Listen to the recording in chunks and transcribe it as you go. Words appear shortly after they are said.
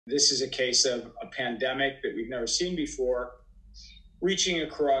This is a case of a pandemic that we've never seen before, reaching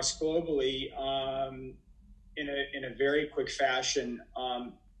across globally in a very quick fashion,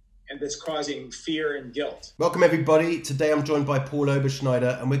 and that's causing fear and guilt. Welcome everybody. Today I'm joined by Paul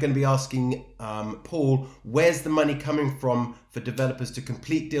Oberschneider, and we're going to be asking Paul, where's the money coming from for developers to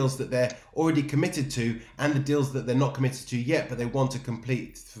complete deals that they're already committed to and the deals that they're not committed to yet but they want to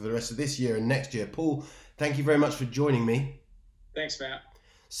complete for the rest of this year and next year. Paul, thank you very much for joining me. Thanks, Matt.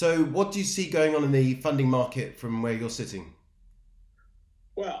 So what do you see going on in the funding market from where you're sitting?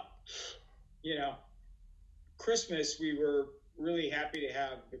 Well, Christmas, we were really happy to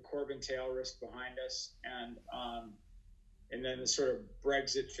have the Corbyn tail risk behind us, and then the sort of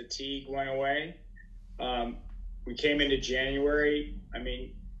Brexit fatigue went away. We came into January. I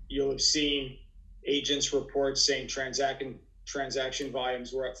mean, you'll have seen agents reports saying transaction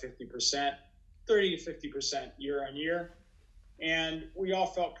volumes were up 50%, 30 to 50% year on year. And we all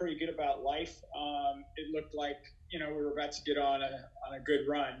felt pretty good about life. It looked like, we were about to get on a good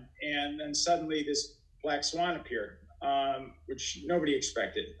run. And then suddenly this black swan appeared, which nobody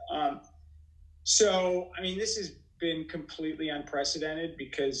expected. So, this has been completely unprecedented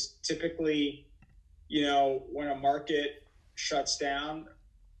because typically, when a market shuts down,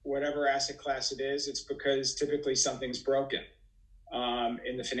 whatever asset class it is, it's because typically something's broken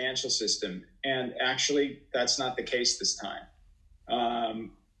in the financial system. And actually, that's not the case this time.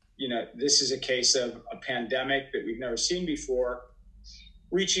 This is a case of a pandemic that we've never seen before,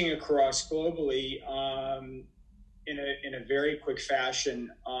 reaching across globally in a very quick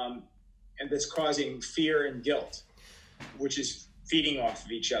fashion, and that's causing fear and guilt, which is feeding off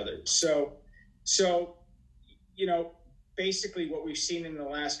of each other. So basically what we've seen in the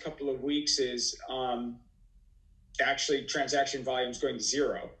last couple of weeks is actually transaction volumes going to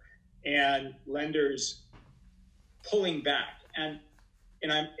zero and lenders pulling back.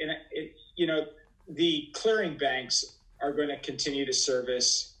 The clearing banks are going to continue to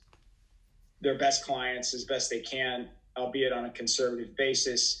service their best clients as best they can, albeit on a conservative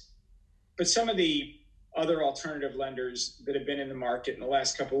basis. But some of the other alternative lenders that have been in the market in the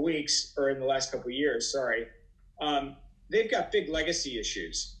last couple of weeks, or in the last couple of years, they've got big legacy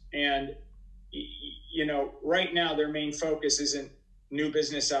issues. And, right now their main focus isn't new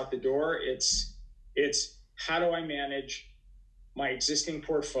business out the door. It's how do I manage my existing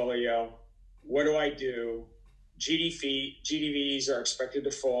portfolio? What do I do? GDVs are expected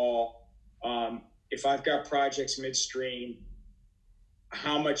to fall. If I've got projects midstream,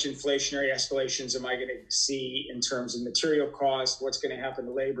 how much inflationary escalations am I going to see in terms of material costs? What's going to happen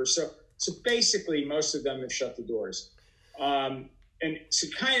to labor? So basically, most of them have shut the doors. And so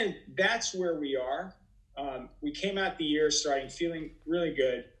kind of that's where we are. We came out the year feeling really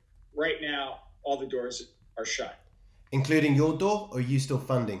good. Right now, all the doors are shut. Including your door, or are you still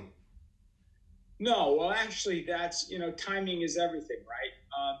funding? No, well, actually, that's, timing is everything, right?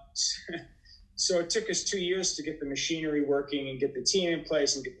 So it took us 2 years to get the machinery working and get the team in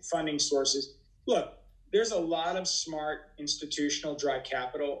place and get the funding sources. Look, there's a lot of smart institutional dry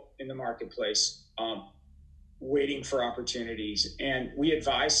capital in the marketplace waiting for opportunities. And we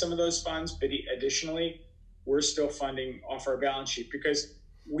advise some of those funds, but additionally, we're still funding off our balance sheet because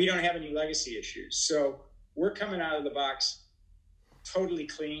we don't have any legacy issues. So we're coming out of the box totally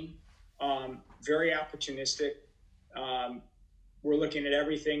clean, very opportunistic. We're looking at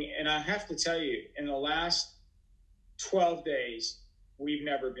everything. And I have to tell you, in the last 12 days, we've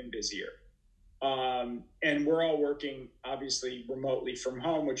never been busier. And we're all working, obviously, remotely from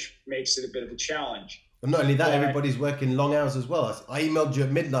home, which makes it a bit of a challenge. And not only that, everybody's working long hours as well. I emailed you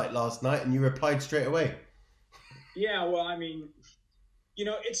at midnight last night and you replied straight away. Yeah, well,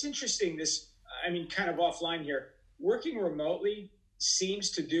 it's interesting, kind of offline here. Working remotely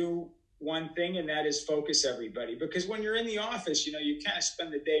seems to do one thing, and that is focus everybody. Because when you're in the office, you kind of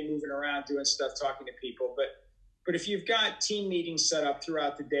spend the day moving around, doing stuff, talking to people. But if you've got team meetings set up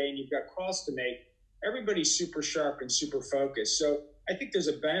throughout the day and you've got calls to make, everybody's super sharp and super focused. So I think there's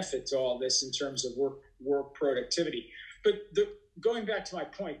a benefit to all this in terms of work productivity. But going back to my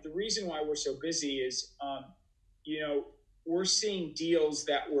point, the reason why we're so busy is, we're seeing deals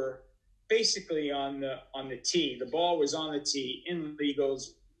that were basically on the tee. The ball was on the tee in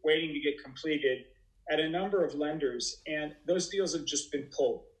legals, waiting to get completed at a number of lenders, and those deals have just been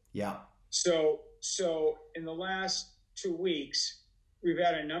pulled. Yeah. So in the last 2 weeks, we've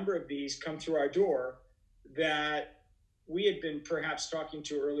had a number of these come through our door that we had been perhaps talking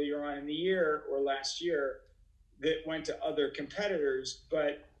to earlier on in the year or last year that went to other competitors,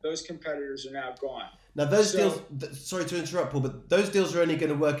 but those competitors are now gone. Now those deals, sorry to interrupt, Paul, but those deals are only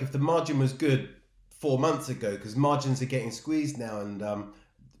going to work if the margin was good 4 months ago, because margins are getting squeezed now, and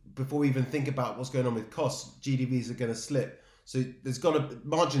before we even think about what's going on with costs, GDVs are going to slip. So there's got to,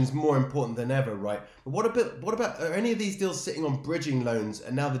 margin's more important than ever, right? But what about are any of these deals sitting on bridging loans,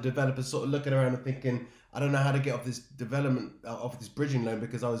 and now the developers sort of looking around and thinking, I don't know how to get off this off this bridging loan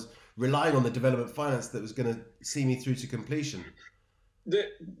because I was relying on the development finance that was going to see me through to completion. The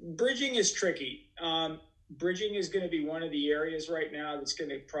bridging is tricky. Bridging is going to be one of the areas right now that's going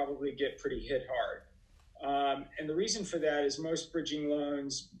to probably get pretty hit hard. And the reason for that is most bridging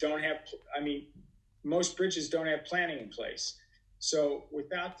loans don't have, most bridges don't have planning in place. So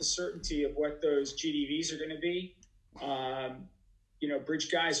without the certainty of what those GDVs are going to be,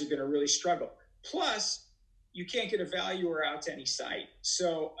 bridge guys are going to really struggle. Plus, you can't get a valuer out to any site.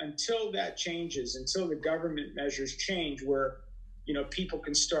 So until that changes, until the government measures change where, people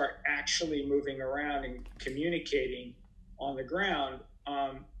can start actually moving around and communicating on the ground,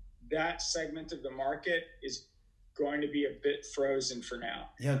 that segment of the market is going to be a bit frozen for now.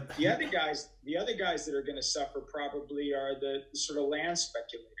 Yeah. The other guys that are going to suffer probably are the sort of land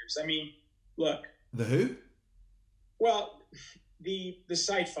speculators. I mean, look. The who? Well, the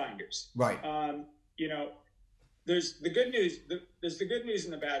site finders. Right. There's the good news. There's the good news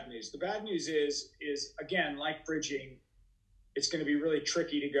and the bad news. The bad news is again, like bridging, it's going to be really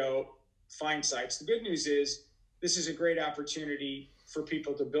tricky to go find sites. The good news is this is a great opportunity for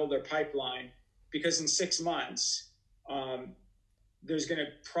people to build their pipeline, because in 6 months, there's going to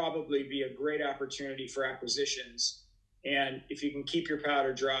probably be a great opportunity for acquisitions. And if you can keep your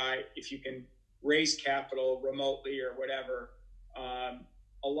powder dry, if you can raise capital remotely or whatever,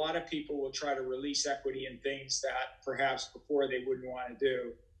 a lot of people will try to release equity in things that perhaps before they wouldn't want to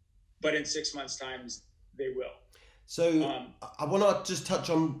do, but in 6 months' time, they will. So I want to just touch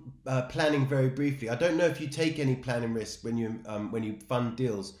on planning very briefly. I don't know if you take any planning risk when you fund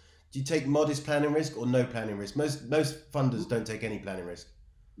deals. Do you take modest planning risk or no planning risk? Most funders don't take any planning risk.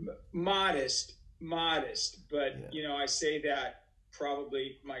 Modest, but yeah. I say that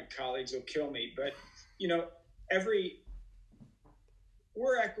probably my colleagues will kill me, but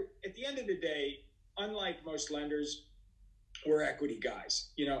we're at the end of the day, unlike most lenders, we're equity guys.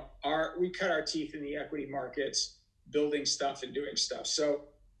 We cut our teeth in the equity markets, building stuff and doing stuff. So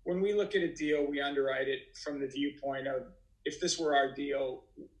when we look at a deal, we underwrite it from the viewpoint of, if this were our deal,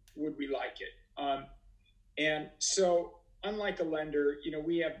 would we like it? And so unlike a lender,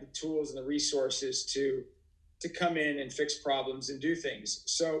 we have the tools and the resources to come in and fix problems and do things.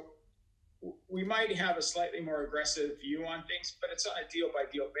 So we might have a slightly more aggressive view on things, but it's on a deal by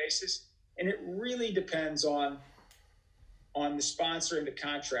deal basis. And it really depends on the sponsor and the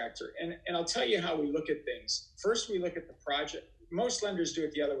contractor. And I'll tell you how we look at things. First, we look at the project. Most lenders do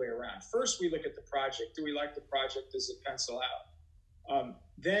it the other way around. First, we look at the project. Do we like the project? Does it pencil out?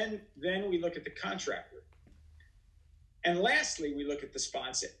 Then we look at the contractor. And lastly, we look at the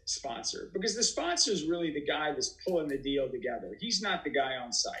sponsor, because the sponsor is really the guy that's pulling the deal together. He's not the guy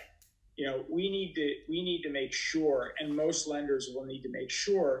on site. We need to make sure, and most lenders will need to make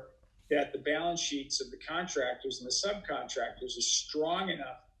sure, that the balance sheets of the contractors and the subcontractors are strong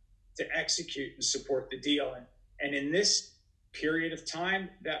enough to execute and support the deal. And in this period of time,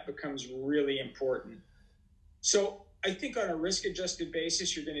 that becomes really important. So I think on a risk-adjusted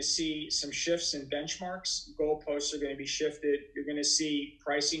basis, you're going to see some shifts in benchmarks. Goalposts are going to be shifted. You're going to see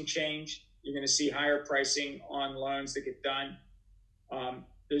pricing change. You're going to see higher pricing on loans that get done.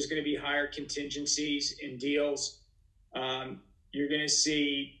 There's going to be higher contingencies in deals. You're going to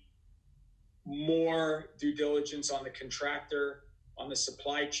see more due diligence on the contractor, on the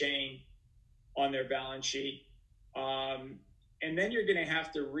supply chain, on their balance sheet. And then you're going to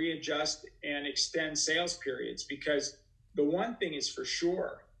have to readjust and extend sales periods, because the one thing is for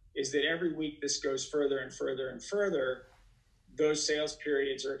sure is that every week this goes further and further and further, those sales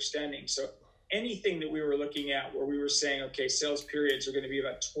periods are extending. So anything that we were looking at where we were saying, okay, sales periods are going to be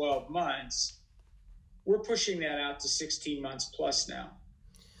about 12 months, we're pushing that out to 16 months plus now.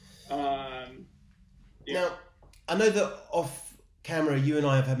 Now, I know that off camera, you and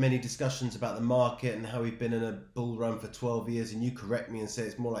I have had many discussions about the market and how we've been in a bull run for 12 years, and you correct me and say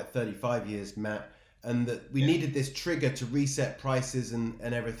it's more like 35 years, Matt, and that we needed this trigger to reset prices and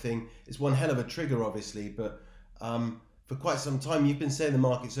everything. It's one hell of a trigger, obviously, but for quite some time, you've been saying the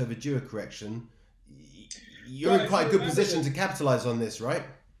market's overdue a correction. You're in quite a good position to capitalize on this, right?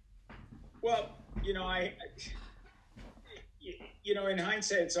 Well, in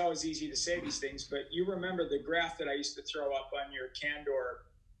hindsight, it's always easy to say these things, but you remember the graph that I used to throw up on your Candor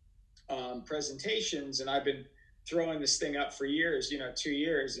presentations, and I've been throwing this thing up for years, 2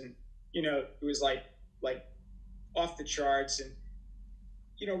 years, and it was like off the charts, and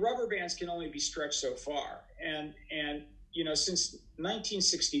rubber bands can only be stretched so far, and since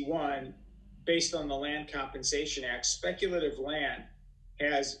 1961, based on the Land Compensation Act, speculative land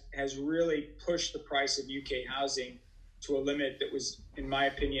has really pushed the price of UK housing to a limit that was, in my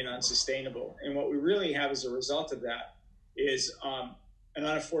opinion, unsustainable. And what we really have as a result of that is an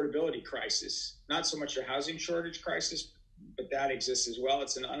unaffordability crisis. Not so much a housing shortage crisis, but that exists as well.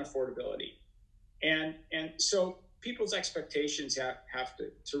 It's an unaffordability. And so people's expectations have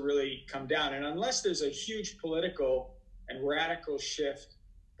to really come down. And unless there's a huge political and radical shift,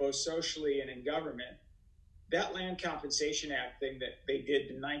 both socially and in government, that Land Compensation Act thing that they did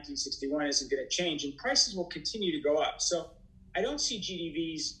in 1961 isn't going to change, and prices will continue to go up. So I don't see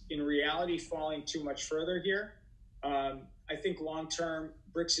GDVs in reality falling too much further here. I think long-term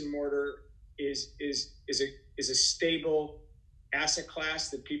bricks and mortar is a stable asset class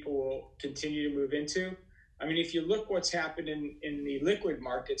that people will continue to move into. I mean, if you look what's happened in the liquid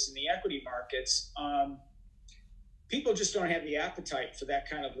markets, in the equity markets, people just don't have the appetite for that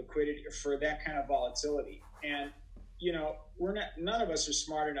kind of liquidity, for that kind of volatility. And none of us are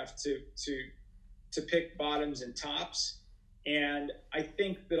smart enough to pick bottoms and tops. And I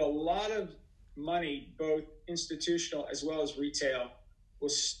think that a lot of money, both institutional as well as retail, will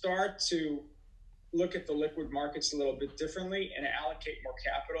start to look at the liquid markets a little bit differently and allocate more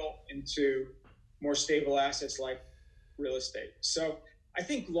capital into more stable assets like real estate. So I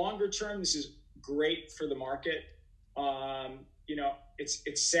think longer term, this is great for the market.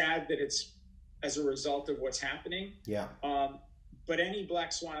 It's sad that it's as a result of what's happening. Yeah. But any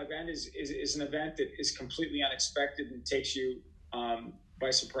black swan event is an event that is completely unexpected and takes you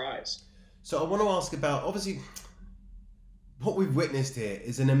by surprise. So I want to ask about, obviously, what we've witnessed here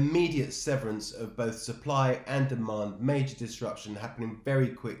is an immediate severance of both supply and demand, major disruption happening very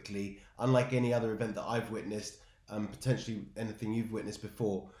quickly, unlike any other event that I've witnessed, potentially anything you've witnessed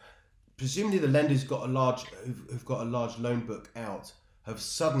before. Presumably the lenders who've got a large loan book out have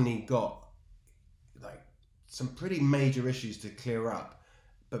suddenly got like some pretty major issues to clear up.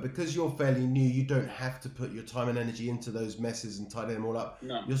 But because you're fairly new, you don't have to put your time and energy into those messes and tidy them all up.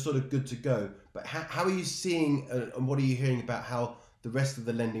 No. You're sort of good to go. But how are you seeing and what are you hearing about how the rest of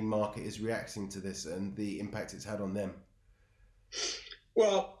the lending market is reacting to this and the impact it's had on them?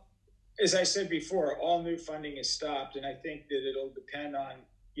 Well, as I said before, all new funding is stopped, and I think that it'll depend on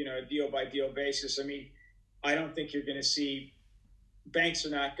a deal by deal basis. I mean, I don't think you're going to see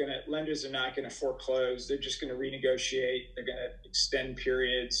lenders are not going to foreclose. They're just going to renegotiate. They're going to extend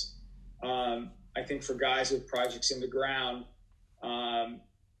periods. I think for guys with projects in the ground,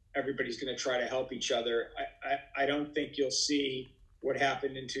 everybody's going to try to help each other. I don't think you'll see what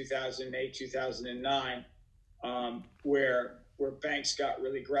happened in 2008, 2009, where banks got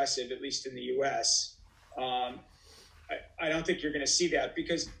really aggressive, at least in the U.S. I don't think you're going to see that,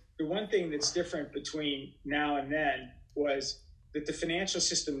 because the one thing that's different between now and then was that the financial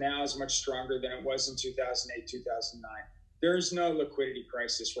system now is much stronger than it was in 2008, 2009. There is no liquidity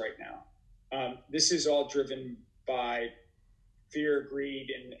crisis right now. This is all driven by fear,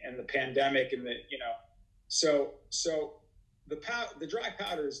 greed, and the pandemic, and so the dry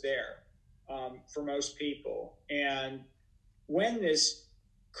powder is there for most people. And when this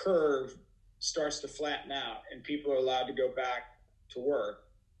curve starts to flatten out and people are allowed to go back to work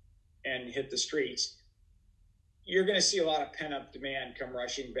and hit the streets, you're going to see a lot of pent-up demand come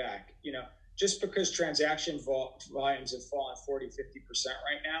rushing back. Just because transaction volumes have fallen 40, 50%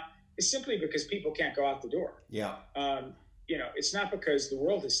 right now, is simply because people can't go out the door. Yeah. It's not because the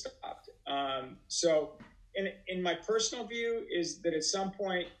world has stopped. So in my personal view is that at some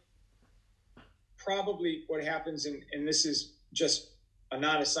point, probably what happens, and this is just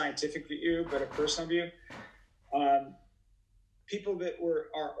not a scientific view, but a personal view, people that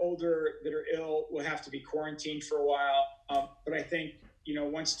are older, that are ill, will have to be quarantined for a while. But I think,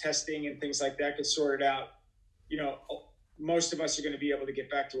 once testing and things like that get sorted out, most of us are going to be able to get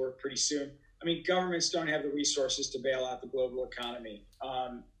back to work pretty soon. I mean, governments don't have the resources to bail out the global economy.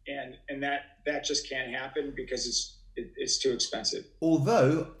 And that just can't happen because it's too expensive.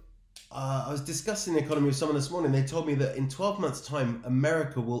 Although, I was discussing the economy with someone this morning. They told me that in 12 months' time,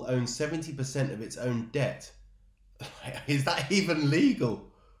 America will own 70% of its own debt. Is that even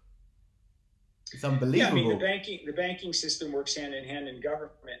legal? It's unbelievable. Yeah, I mean, the banking system works hand in hand in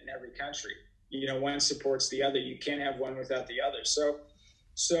government in every country. One supports the other. You can't have one without the other.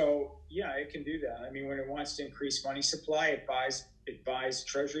 So yeah, it can do that. I mean, when it wants to increase money supply, it buys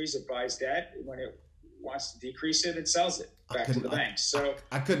treasuries, it buys debt. When it wants to decrease it, it sells it back to the banks. So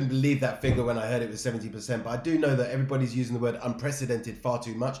I couldn't believe that figure when I heard it was 70%, but I do know that everybody's using the word unprecedented far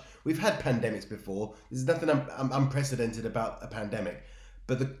too much. We've had pandemics before. There's nothing unprecedented about a pandemic,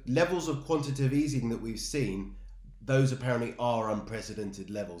 but the levels of quantitative easing that we've seen those apparently are unprecedented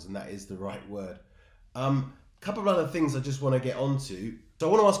levels, and that is the right word. A couple of other things I just want to get onto. So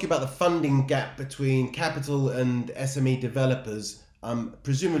I want to ask you about the funding gap between capital and SME developers.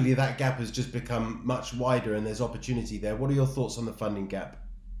 Presumably that gap has just become much wider and there's opportunity there. What are your thoughts on the funding gap?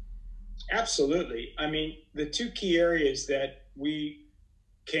 Absolutely. I mean, the two key areas that we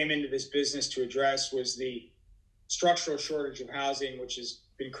came into this business to address was the structural shortage of housing, which has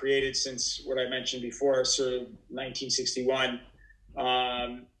been created since what I mentioned before, sort of 1961,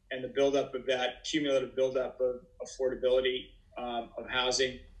 and the buildup of that cumulative buildup of affordability of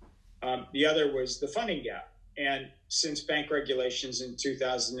housing. The other was the funding gap. And since bank regulations in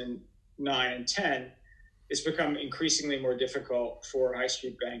 2009 and 10, it's become increasingly more difficult for high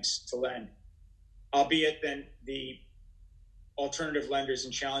street banks to lend, albeit then the alternative lenders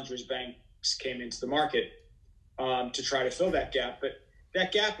and challengers banks came into the market to try to fill that gap. But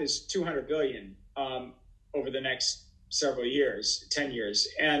that gap is $200 billion over the next several years, 10 years.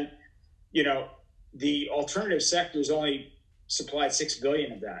 And, you know, the alternative sectors only supplied 6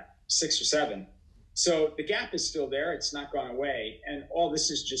 billion of that, 6 or 7. So the gap is still there. It's not gone away. And all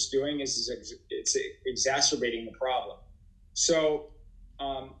this is just doing is it's exacerbating the problem. So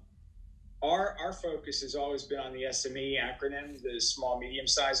our focus has always been on the SME acronym, the small,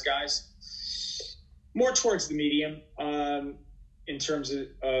 medium-sized guys, more towards the medium in terms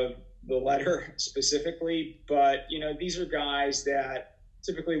of the letter specifically. But, you know, these are guys that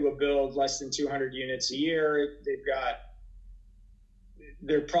typically will build less than 200 units a year.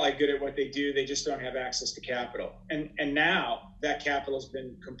 They're probably good at what they do. They just don't have access to capital. And now that capital has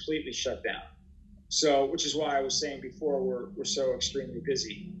been completely shut down. So, which is why I was saying before, we're so extremely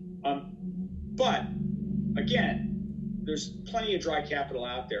busy. But again, there's plenty of dry capital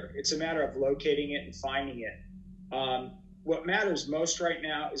out there. It's a matter of locating it and finding it. What matters most right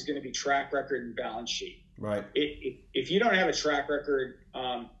now is going to be track record and balance sheet. Right. If you don't have a track record,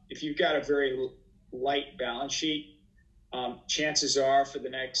 if you've got a very light balance sheet, chances are for the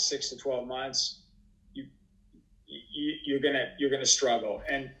next 6 to 12 months, you're gonna struggle.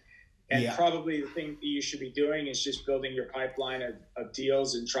 And probably the thing that you should be doing is just building your pipeline of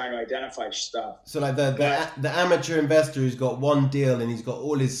deals and trying to identify stuff. So like the amateur investor who's got one deal and he's got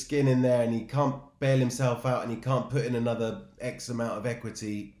all his skin in there and he can't bail himself out and he can't put in another X amount of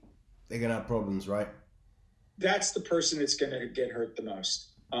equity, they're gonna have problems, right? That's the person that's gonna get hurt the most,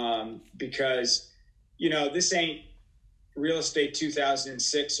 because, you know, this ain't real estate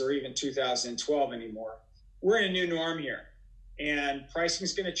 2006 or even 2012 anymore. We're in a new norm here, and pricing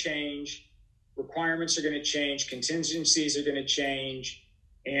is going to change, requirements are going to change, contingencies are going to change,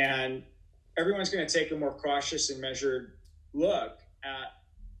 and everyone's going to take a more cautious and measured look at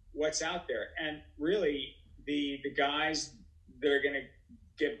what's out there. And really, the guys that are going to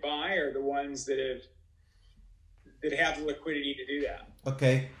get by are the ones that have the liquidity to do that.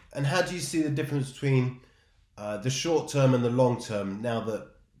 Okay, and how do you see the difference between the short term and the long term now that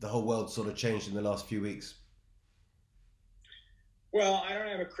the whole world sort of changed in the last few weeks? Well, I don't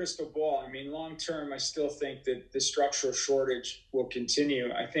have a crystal ball. I mean, long term, I still think that the structural shortage will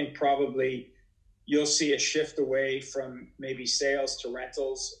continue. I think probably you'll see a shift away from maybe sales to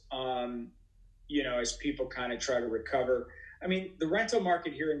rentals, you know, as people kind of try to recover. I mean, the rental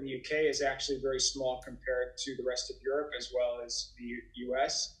market here in the UK is actually very small compared to the rest of Europe as well as the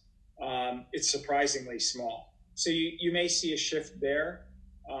US. It's surprisingly small. So you may see a shift there.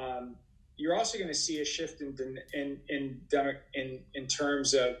 You're also going to see a shift in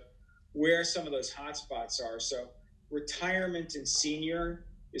terms of where some of those hotspots are. So retirement and senior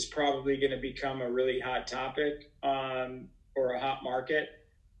is probably going to become a really hot topic or a hot market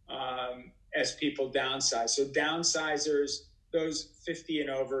as people downsize. So downsizers, those 50 and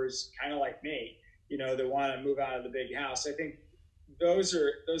overs, kind of like me, you know, that want to move out of the big house. I think those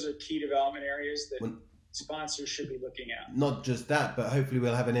are key development areas that sponsors should be looking at. Not just that, but hopefully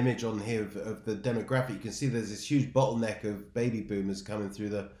we'll have an image on here of the demographic. You can see there's this huge bottleneck of baby boomers coming through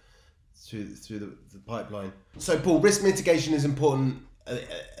the pipeline. So Paul, risk mitigation is important at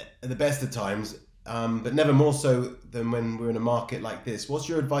the best of times, but never more so than when we're in a market like this. What's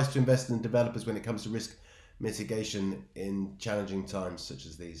your advice to investors and developers when it comes to risk mitigation in challenging times such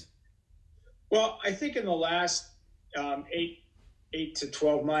as these? Well, I think in the last 8 to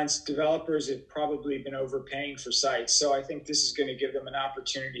 12 months, developers have probably been overpaying for sites. So I think this is going to give them an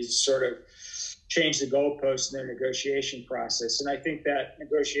opportunity to sort of change the goalposts in their negotiation process. And I think that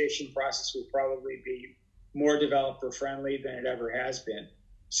negotiation process will probably be more developer friendly than it ever has been.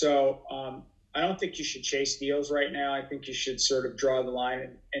 So I don't think you should chase deals right now. I think you should sort of draw the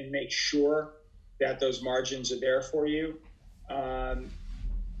line and make sure that those margins are there for you.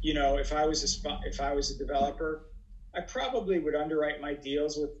 You know, if I was a developer, I probably would underwrite my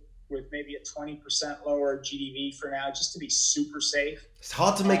deals with maybe a 20% lower GDV for now, just to be super safe. It's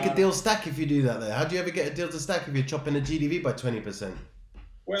hard to make a deal stack if you do that though. How do you ever get a deal to stack if you're chopping a GDV by 20%?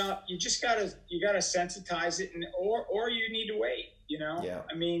 Well, you just gotta sensitize it, or you need to wait. Yeah.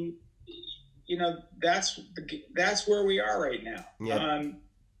 I mean, that's where we are right now. Yeah.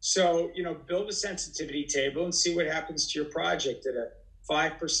 So build a sensitivity table and see what happens to your project at a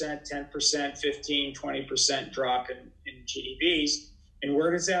 5%, 10%, 15, 20% drop in GDVs, and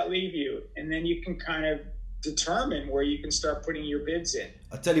where does that leave you? And then you can kind of determine where you can start putting your bids in.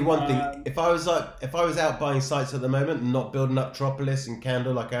 I'll tell you one thing. If I was out buying sites at the moment and not building up Tropolis and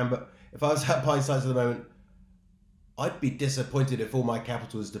Candle like I am, but if I was out buying sites at the moment, I'd be disappointed if all my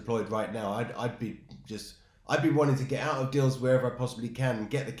capital is deployed right now. I'd be wanting to get out of deals wherever I possibly can and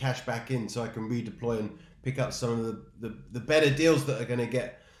get the cash back in so I can redeploy and pick up some of the better deals that are going to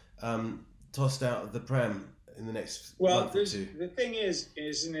get tossed out of the pram in the next month or two. The thing is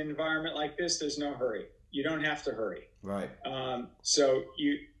in an environment like this, there's no hurry. You don't have to hurry. Right. So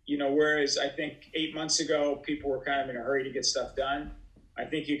whereas I think 8 months ago, people were kind of in a hurry to get stuff done. I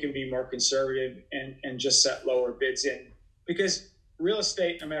think you can be more conservative and just set lower bids in, because real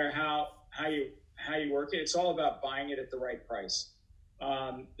estate, no matter how you work it, it's all about buying it at the right price.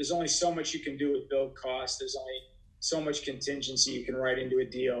 There's only so much you can do with build costs. There's only so much contingency you can write into a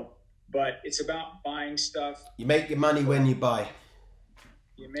deal, but it's about buying stuff. You make your money when you buy.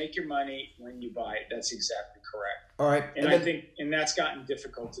 You make your money when you buy it. That's exactly correct. All right. And I think that's gotten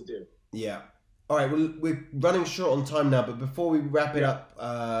difficult to do. Yeah. All right. Well, we're running short on time now, but before we wrap it up,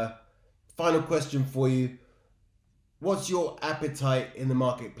 final question for you. What's your appetite in the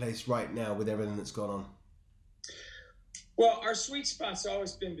marketplace right now with everything that's gone on? Well, our sweet spot's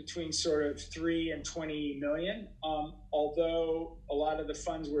always been between sort of 3 and 20 million. Although a lot of the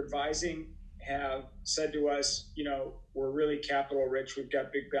funds we're advising have said to us, we're really capital rich. We've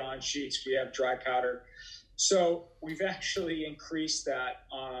got big balance sheets. We have dry powder. So we've actually increased that.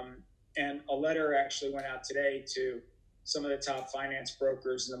 And a letter actually went out today to some of the top finance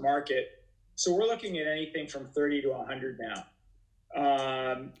brokers in the market. So we're looking at anything from 30 to 100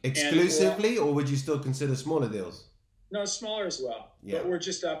 now. Exclusively, or would you still consider smaller deals? No, smaller as well. Yeah. But we're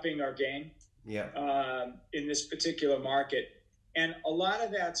just upping our game. Yeah. In this particular market. And a lot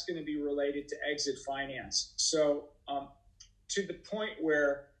of that's going to be related to exit finance. So to the point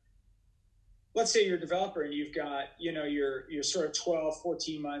where, let's say you're a developer and you've got, you're sort of 12,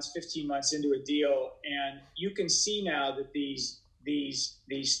 14 months, 15 months into a deal, and you can see now that these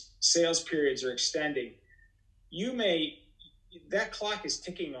sales periods are extending. That clock is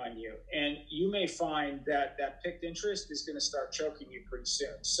ticking on you, and you may find that PIK interest is going to start choking you pretty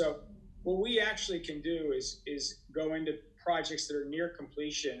soon. So what we actually can do is go into projects that are near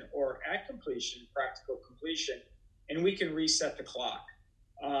completion or at completion, practical completion, and we can reset the clock.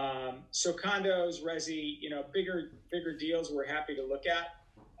 So condos, resi, bigger deals we're happy to look at,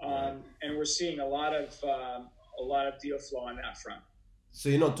 and we're seeing a lot of deal flow on that front. So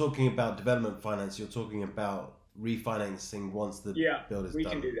you're not talking about development finance; you're talking about refinancing once the build is done. We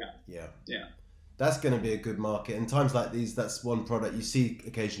can do that. Yeah. That's going to be a good market. In times like these, that's one product you see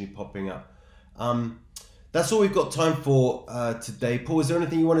occasionally popping up. That's all we've got time for today. Paul, is there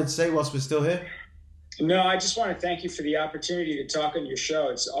anything you wanted to say whilst we're still here? No, I just want to thank you for the opportunity to talk on your show.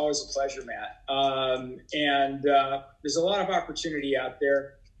 It's always a pleasure, Matt. And there's a lot of opportunity out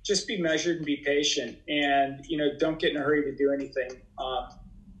there. Just be measured and be patient, and don't get in a hurry to do anything.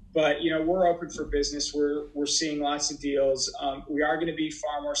 But we're open for business. We're seeing lots of deals. We are going to be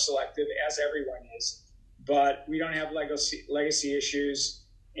far more selective, as everyone is. But we don't have legacy issues,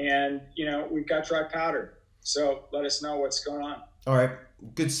 and we've got dry powder. So let us know what's going on. All right,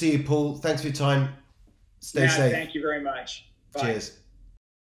 good to see you, Paul. Thanks for your time. Stay safe. Thank you very much. Bye. Cheers.